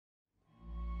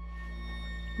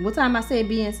What time I said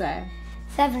be inside?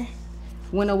 7.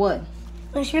 When or what?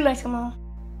 When she lights come on.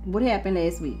 What happened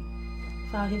last week?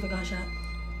 5 people got shot.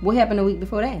 What happened the week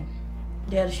before that?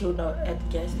 They had a shooting at the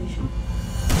gas station.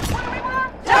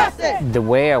 The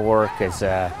way I work is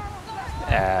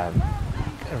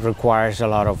requires a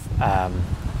lot of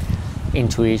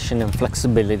intuition and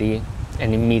flexibility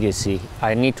and immediacy.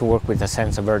 I need to work with a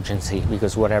sense of urgency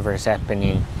because whatever is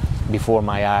happening before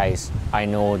my eyes, I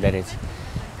know that it's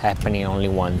happening only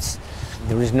once.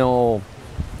 There is no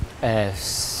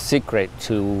secret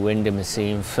to intimacy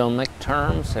in filmic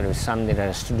terms. There is something that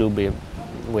has to do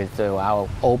with how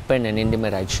open and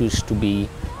intimate I choose to be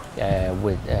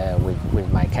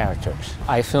with my characters.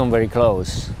 I film very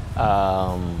close.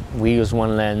 We use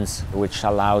one lens which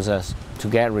allows us to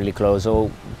get really close,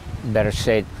 or better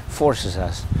said, forces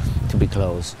us to be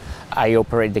close. I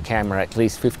operate the camera at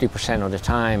least 50% of the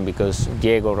time because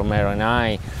Diego, Romero and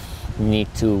I need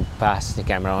to pass the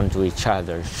camera onto each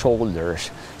other's shoulders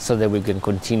so that we can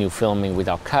continue filming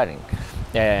without cutting.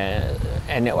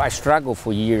 And I struggled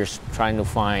for years trying to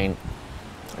find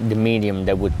the medium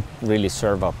that would really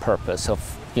serve our purpose of,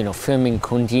 filming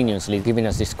continuously, giving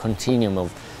us this continuum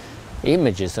of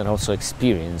images and also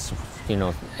experience,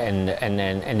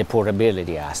 and the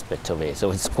portability aspect of it.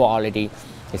 So it's quality,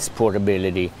 it's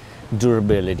portability,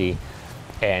 durability,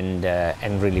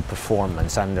 and really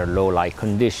performance under low light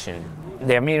condition.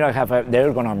 The ARRI have the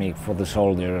ergonomic for the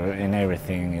soldier and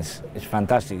everything is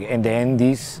fantastic. And the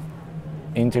NDs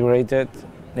integrated,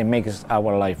 they make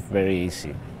our life very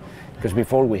easy. Because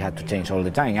before we had to change all the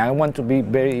time.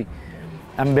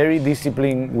 I'm very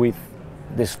disciplined with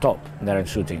the stop that I'm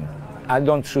shooting. I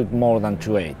don't shoot more than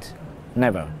 2.8,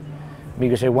 never.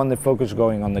 Because I want the focus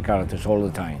going on the characters all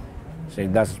the time. So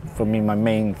that's for me my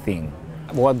main thing.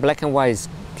 What black and white is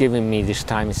giving me this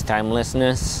time is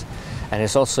timelessness, and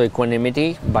it's also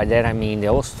equanimity. By that I mean the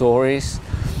old stories.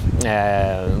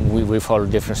 We follow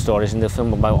different stories in the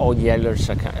film, but all the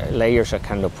layers are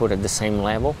kind of put at the same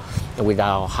level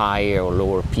without higher or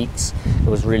lower peaks. It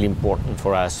was really important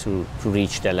for us to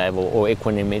reach that level of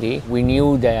equanimity. We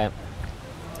knew that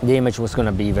the image was going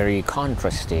to be very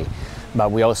contrasty,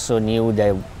 but we also knew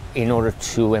that in order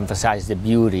to emphasize the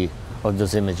beauty of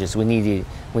those images, we needed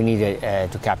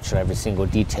to capture every single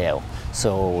detail.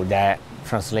 So that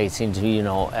translates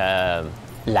into,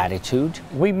 latitude.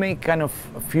 We make kind of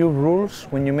a few rules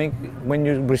when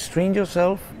you restrain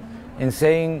yourself in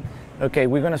saying, okay,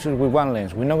 we're going to shoot with one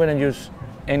lens. We're not going to use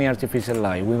any artificial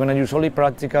light. We're going to use only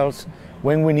practicals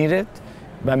when we need it,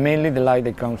 but mainly the light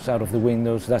that comes out of the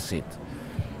windows, that's it.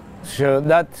 So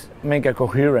that makes a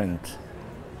coherent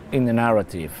in the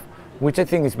narrative, which I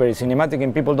think is very cinematic,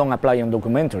 and people don't apply on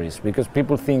documentaries because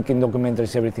people think in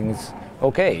documentaries everything is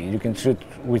okay. You can shoot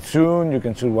with zoom, you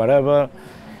can shoot whatever.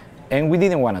 And we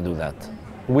didn't want to do that.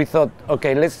 We thought,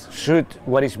 okay, let's shoot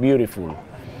what is beautiful.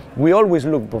 We always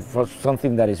look for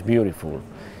something that is beautiful.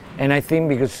 And I think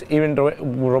because even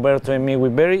Roberto and me, we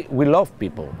love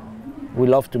people. We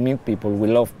love to meet people, we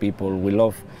love people,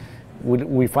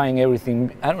 we find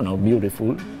everything,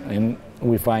 beautiful. And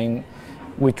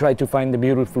we try to find the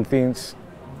beautiful things,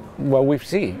 what we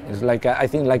see. It's like, I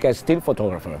think, like a still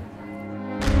photographer.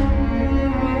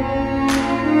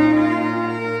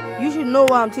 You know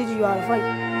why I'm teaching you how to fight.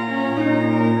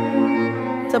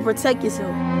 To protect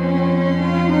yourself.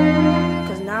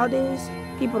 Because nowadays,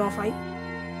 people don't fight.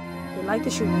 They like to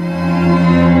shoot.